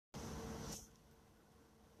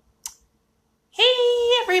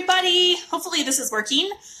everybody. Hopefully this is working.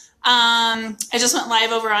 I just went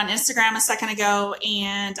live over on Instagram a second ago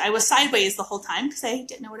and I was sideways the whole time because I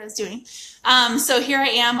didn't know what I was doing. So here I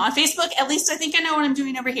am on Facebook. At least I think I know what I'm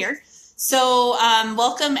doing over here. So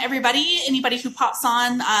welcome everybody. Anybody who pops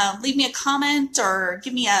on, leave me a comment or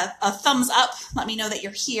give me a thumbs up. Let me know that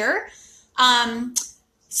you're here.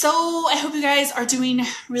 So I hope you guys are doing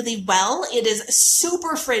really well. It is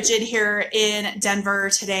super frigid here in Denver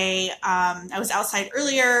today. I was outside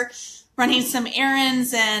earlier running some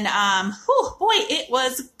errands and whew, boy, it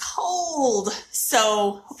was cold.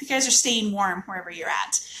 So hope you guys are staying warm wherever you're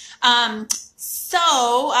at.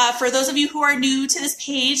 For those of you who are new to this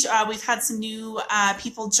page, we've had some new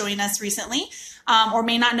people join us recently or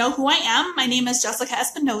may not know who I am. My name is Jessica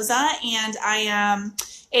Espinoza and I am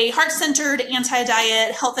a heart-centered,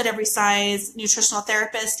 anti-diet, health at every size, nutritional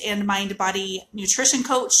therapist and mind-body nutrition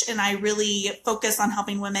coach. And I really focus on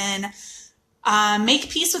helping women make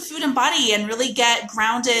peace with food and body and really get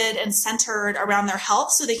grounded and centered around their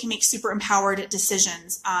health so they can make super empowered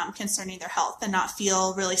decisions concerning their health and not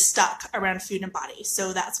feel really stuck around food and body.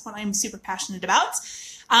 So that's what I'm super passionate about.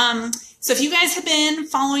 So if you guys have been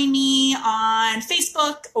following me on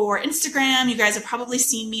Facebook or Instagram, you guys have probably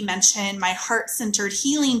seen me mention my Heart-Centered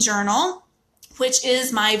Healing Journal, which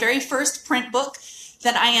is my very first print book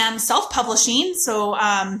that I am self-publishing. So,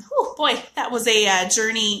 oh boy, that was a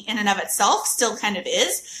journey in and of itself, still kind of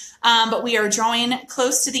is. But we are drawing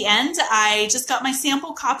close to the end. I just got my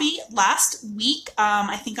sample copy last week,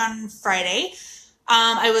 I think on Friday.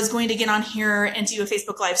 I was going to get on here and do a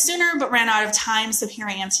Facebook Live sooner, but ran out of time. So here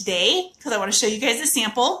I am today because I want to show you guys a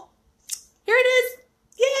sample. Here it is.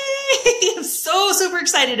 Yay! I'm so super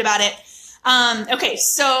excited about it. Okay,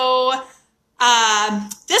 so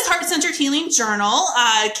this Heart-Centered Healing Journal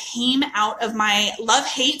came out of my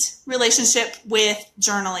love-hate relationship with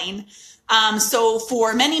journaling. So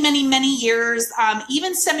for many, many, many years,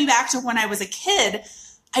 even stemming back to when I was a kid,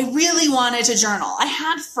 I really wanted to journal. I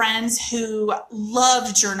had friends who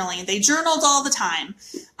loved journaling. They journaled all the time.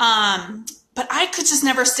 But I could just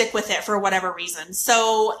never stick with it for whatever reason.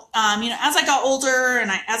 So, as I got older and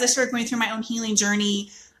as I started going through my own healing journey,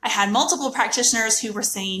 I had multiple practitioners who were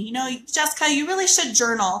saying, Jessica, you really should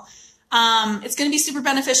journal. It's going to be super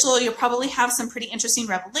beneficial. You'll probably have some pretty interesting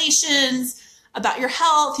revelations about your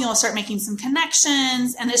health. You'll start making some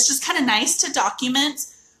connections. And it's just kind of nice to document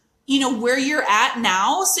where you're at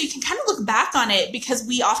now so you can kind of look back on it because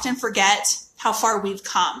we often forget how far we've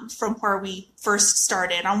come from where we first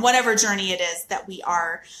started on whatever journey it is that we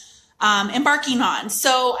are embarking on.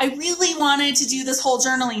 So I really wanted to do this whole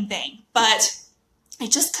journaling thing, but I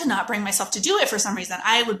just could not bring myself to do it for some reason.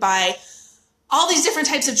 I would buy all these different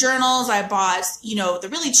types of journals. I bought, the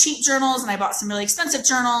really cheap journals and I bought some really expensive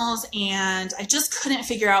journals and I just couldn't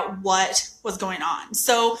figure out what was going on.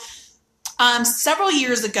 So several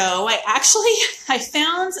years ago, I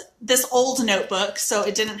found this old notebook, so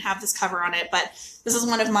it didn't have this cover on it, but this is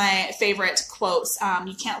one of my favorite quotes.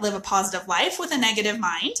 You can't live a positive life with a negative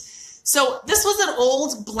mind. So this was an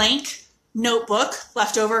old blank notebook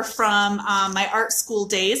left over from my art school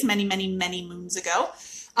days many, many, many moons ago.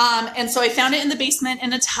 And so I found it in the basement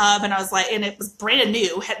in a tub and I was like, and it was brand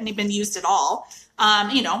new, hadn't even used at all.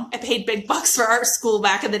 I paid big bucks for art school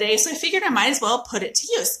back in the day, so I figured I might as well put it to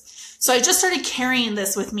use. So I just started carrying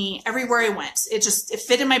this with me everywhere I went. It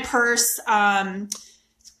fit in my purse. And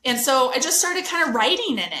so I just started kind of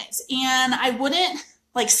writing in it. And I wouldn't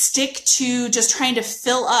stick to just trying to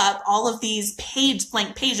fill up all of these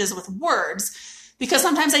blank pages with words because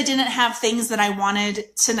sometimes I didn't have things that I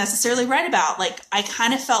wanted to necessarily write about. I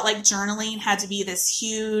kind of felt like journaling had to be this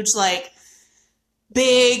huge,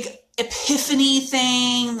 big epiphany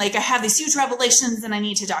thing. I have these huge revelations and I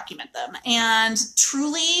need to document them. And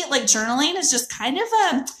truly, journaling is just kind of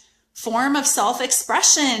a form of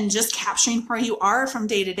self-expression, just capturing where you are from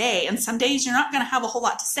day to day. And some days you're not going to have a whole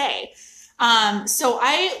lot to say. So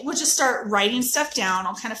I would just start writing stuff down.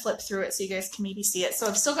 I'll kind of flip through it so you guys can maybe see it. So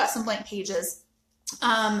I've still got some blank pages.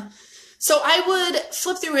 So I would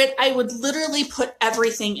flip through it. I would literally put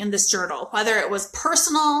everything in this journal, whether it was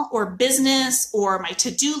personal or business or my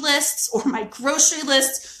to-do lists or my grocery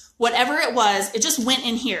list, whatever it was, it just went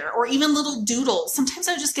in here, or even little doodles. Sometimes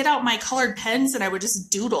I would just get out my colored pens and I would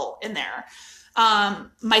just doodle in there.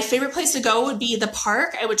 My favorite place to go would be the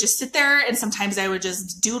park. I would just sit there and sometimes I would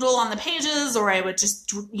just doodle on the pages or I would just,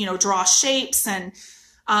 draw shapes and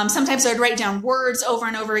sometimes I'd write down words over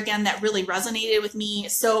and over again that really resonated with me.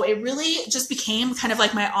 So it really just became kind of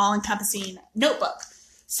like my all-encompassing notebook.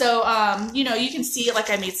 So, you can see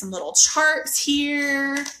I made some little charts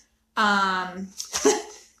here.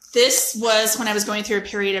 this was when I was going through a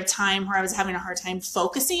period of time where I was having a hard time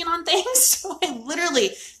focusing on things. So I literally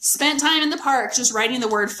spent time in the park just writing the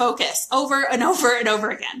word focus over and over and over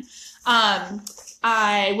again.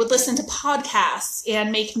 I would listen to podcasts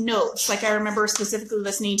and make notes. Like I remember specifically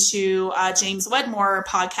listening to James Wedmore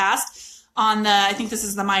podcast on I think this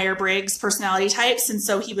is the Myers-Briggs personality types. And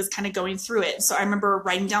so he was kind of going through it. So I remember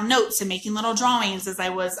writing down notes and making little drawings as I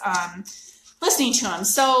was listening to him.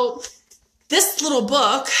 So this little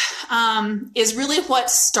book is really what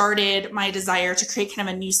started my desire to create kind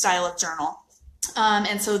of a new style of journal.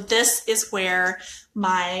 And so this is where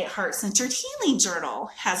my heart-centered healing journal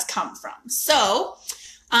has come from. So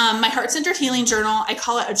my heart-centered healing journal, I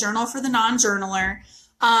call it a journal for the non-journaler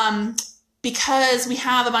because we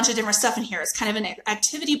have a bunch of different stuff in here. It's kind of an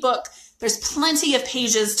activity book. There's plenty of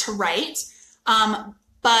pages to write.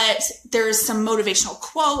 But there's some motivational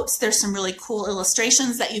quotes. There's some really cool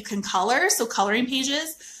illustrations that you can color, so coloring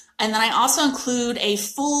pages. And then I also include a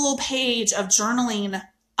full page of journaling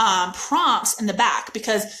prompts in the back,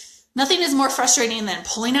 because nothing is more frustrating than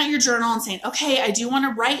pulling out your journal and saying, okay, I do want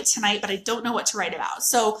to write tonight, but I don't know what to write about.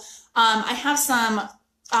 So I have some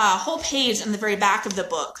whole page in the very back of the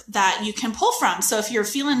book that you can pull from. So if you're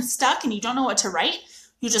feeling stuck and you don't know what to write,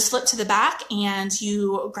 you just flip to the back and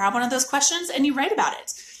you grab one of those questions and you write about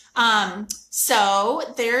it. So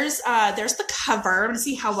there's the cover. I'm gonna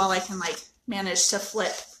see how well I can manage to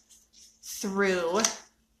flip through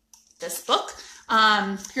this book.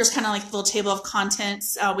 Here's kind of like the little table of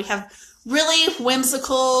contents. We have really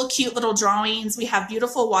whimsical, cute little drawings. We have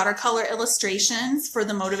beautiful watercolor illustrations for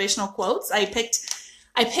the motivational quotes. I picked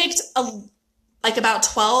about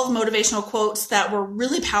 12 motivational quotes that were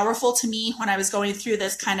really powerful to me when I was going through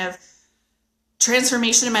this kind of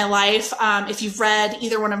transformation in my life. If you've read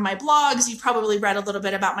either one of my blogs, you've probably read a little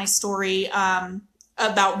bit about my story.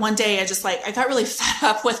 About one day, I got really fed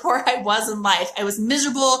up with where I was in life. I was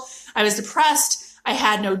miserable. I was depressed. I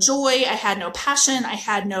had no joy. I had no passion. I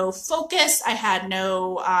had no focus. I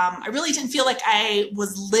really didn't feel like I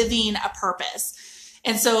was living a purpose.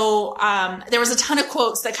 And so there was a ton of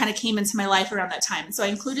quotes that kind of came into my life around that time. So I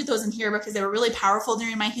included those in here because they were really powerful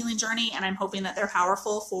during my healing journey, and I'm hoping that they're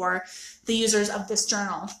powerful for the users of this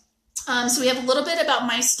journal. So we have a little bit about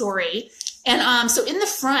my story. And so in the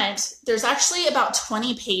front, there's actually about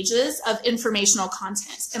 20 pages of informational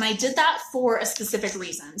content. And I did that for a specific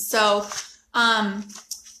reason. So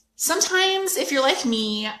sometimes if you're like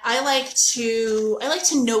me, I like to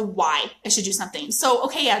know why I should do something. So,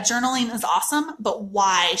 okay, yeah, journaling is awesome, but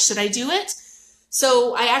why should I do it?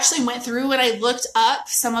 So I actually went through and I looked up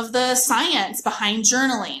some of the science behind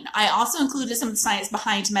journaling. I also included some of the science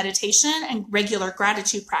behind meditation and regular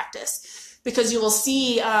gratitude practice, because you will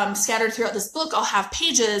see scattered throughout this book, I'll have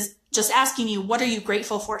pages just asking you, what are you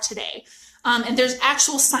grateful for today? And there's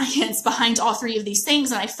actual science behind all three of these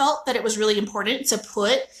things. And I felt that it was really important to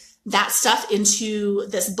put that stuff into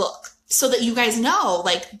this book so that you guys know,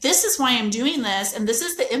 this is why I'm doing this. And this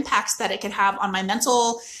is the impacts that it can have on my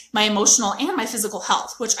mental, my emotional, and my physical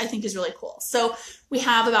health, which I think is really cool. So we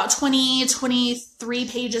have about 23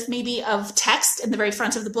 pages maybe of text in the very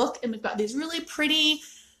front of the book. And we've got these really pretty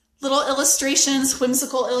little illustrations,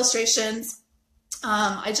 whimsical illustrations.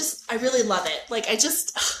 I really love it. I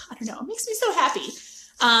don't know, it makes me so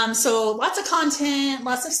happy. So lots of content,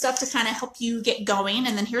 lots of stuff to kind of help you get going.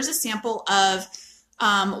 And then here's a sample of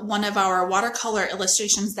one of our watercolor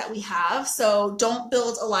illustrations that we have. So don't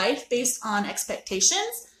build a life based on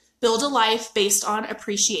expectations, build a life based on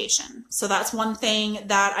appreciation. So that's one thing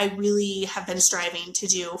that I really have been striving to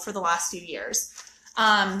do for the last few years.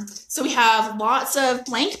 So we have lots of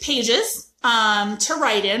blank pages to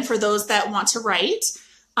write in for those that want to write.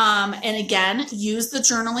 And again, use the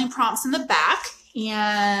journaling prompts in the back.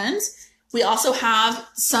 And we also have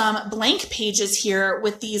some blank pages here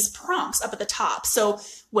with these prompts up at the top. So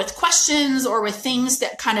with questions or with things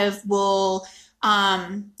that kind of will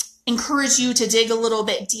encourage you to dig a little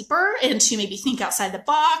bit deeper and to maybe think outside the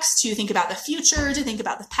box, to think about the future, to think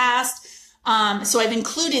about the past. So I've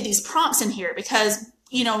included these prompts in here because,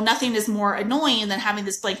 nothing is more annoying than having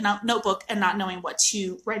this blank notebook and not knowing what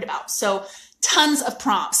to write about. So tons of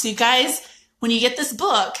prompts. So you guys, when you get this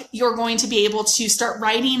book, you're going to be able to start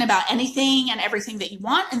writing about anything and everything that you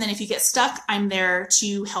want. And then if you get stuck, I'm there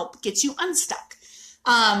to help get you unstuck.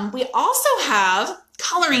 We also have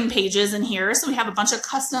coloring pages in here. So we have a bunch of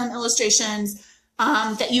custom illustrations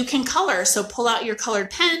that you can color. So pull out your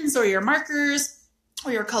colored pens or your markers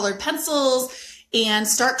or your colored pencils and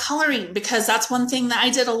start coloring, because that's one thing that I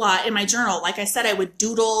did a lot in my journal. Like I said, I would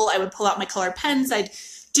doodle, I would pull out my colored pens, I'd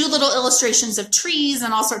do little illustrations of trees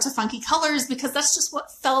and all sorts of funky colors because that's just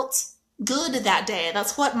what felt good that day.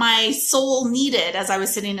 That's what my soul needed as I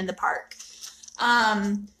was sitting in the park.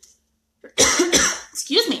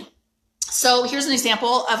 Excuse me. So here's an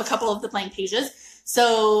example of a couple of the blank pages.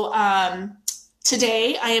 So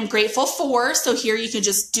today I am grateful for. So here you can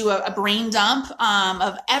just do a brain dump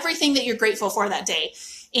of everything that you're grateful for that day.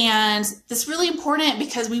 And this is really important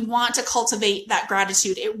because we want to cultivate that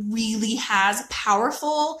gratitude. It really has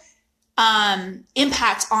powerful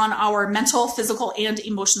impact on our mental, physical, and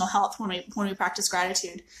emotional health when we practice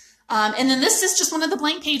gratitude. And then this is just one of the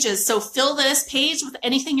blank pages. So fill this page with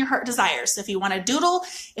anything your heart desires. So if you want to doodle,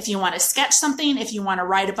 if you want to sketch something, if you want to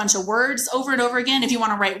write a bunch of words over and over again, if you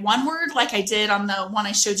want to write one word like I did on the one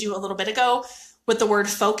I showed you a little bit ago with the word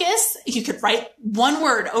focus, you could write one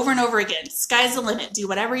word over and over again. Sky's the limit. Do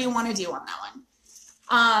whatever you want to do on that one.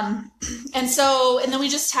 And then we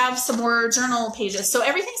just have some more journal pages. So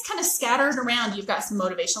everything's kind of scattered around. You've got some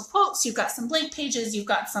motivational quotes, you've got some blank pages, you've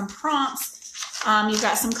got some prompts, you've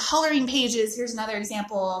got some coloring pages. Here's another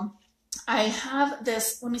example. I have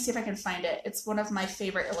this, let me see if I can find it. It's one of my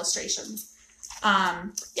favorite illustrations.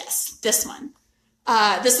 Yes, this one.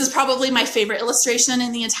 This is probably my favorite illustration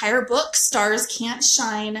in the entire book. Stars can't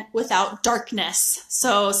shine without darkness.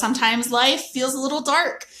 So sometimes life feels a little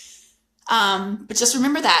dark. But just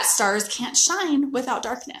remember that stars can't shine without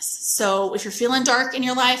darkness. So if you're feeling dark in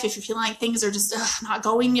your life, if you're feeling like things are just not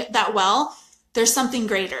going that well, there's something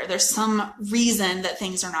greater. There's some reason that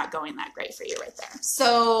things are not going that great for you right there.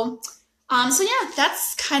 So yeah,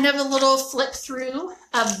 that's kind of a little flip through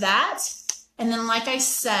of that. And then, like I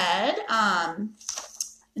said,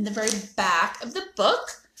 in the very back of the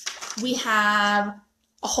book, we have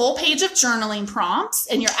a whole page of journaling prompts,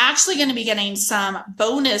 and you're actually going to be getting some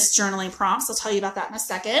bonus journaling prompts. I'll tell you about that in a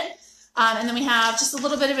second. And then we have just a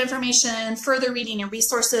little bit of information, further reading and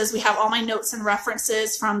resources. We have all my notes and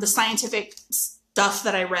references from the scientific stuff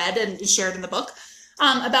that I read and shared in the book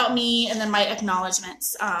about me, and then my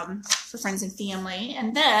acknowledgments for friends and family.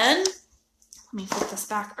 And then let me flip this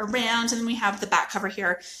back around, and then we have the back cover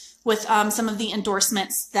here with some of the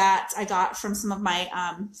endorsements that I got from some of my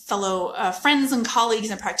fellow friends and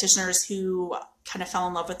colleagues and practitioners who kind of fell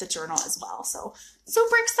in love with the journal as well. So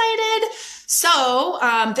super excited. So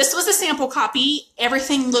this was a sample copy.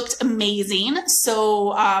 Everything looked amazing.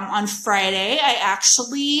 So on Friday, I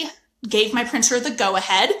actually gave my printer the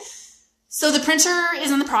go-ahead. So the printer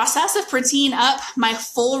is in the process of printing up my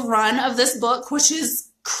full run of this book, which is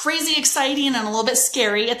crazy exciting and a little bit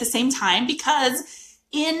scary at the same time, because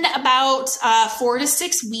in about 4 to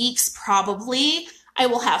 6 weeks, probably, I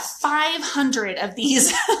will have 500 of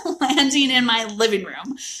these landing in my living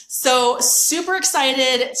room. So super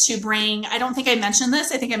excited to bring, I don't think I mentioned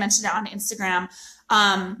this. I think I mentioned it on Instagram.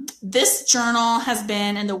 This journal has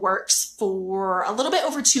been in the works for a little bit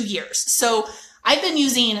over 2 years. So I've been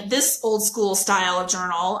using this old school style of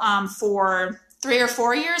journal for 3 or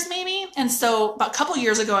 4 years maybe. And so about a couple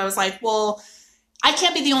years ago, I was like, well, I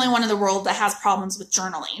can't be the only one in the world that has problems with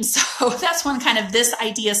journaling. So that's when kind of this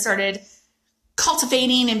idea started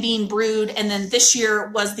cultivating and being brewed. And then this year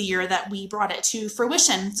was the year that we brought it to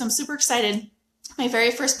fruition. So I'm super excited. My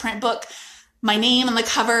very first print book, my name on the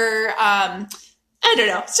cover. I don't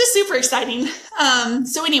know. It's just super exciting.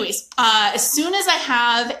 So anyways, as soon as I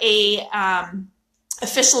have a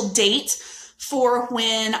official date for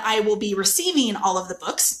when I will be receiving all of the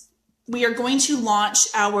books, we are going to launch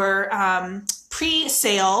our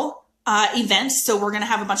pre-sale event. So we're going to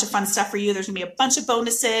have a bunch of fun stuff for you. There's going to be a bunch of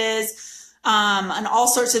bonuses and all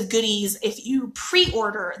sorts of goodies if you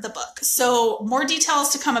pre-order the book. So more details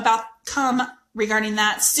to come regarding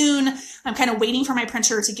that soon. I'm kind of waiting for my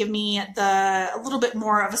printer to give me a little bit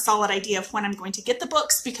more of a solid idea of when I'm going to get the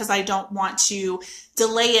books, because I don't want to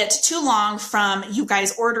delay it too long from you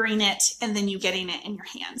guys ordering it and then you getting it in your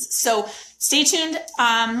hands. So stay tuned.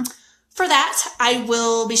 For that, I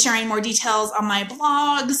will be sharing more details on my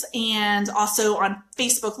blogs and also on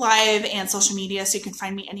Facebook Live and social media, so you can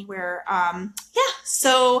find me anywhere.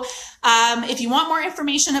 So if you want more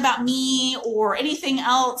information about me or anything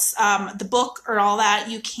else, the book or all that,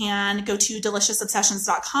 you can go to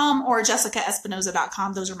deliciousobsessions.com or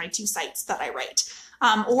jessicaespinoza.com. Those are my 2 sites that I write.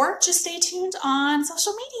 Or just stay tuned on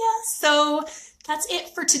social media. So that's it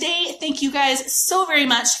for today. Thank you guys so very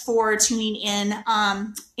much for tuning in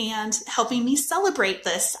and helping me celebrate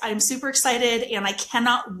this. I'm super excited and I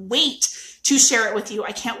cannot wait to share it with you.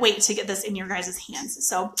 I can't wait to get this in your guys' hands.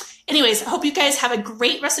 So anyways, I hope you guys have a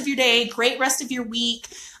great rest of your day, great rest of your week,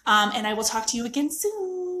 and I will talk to you again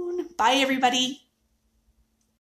soon. Bye, everybody.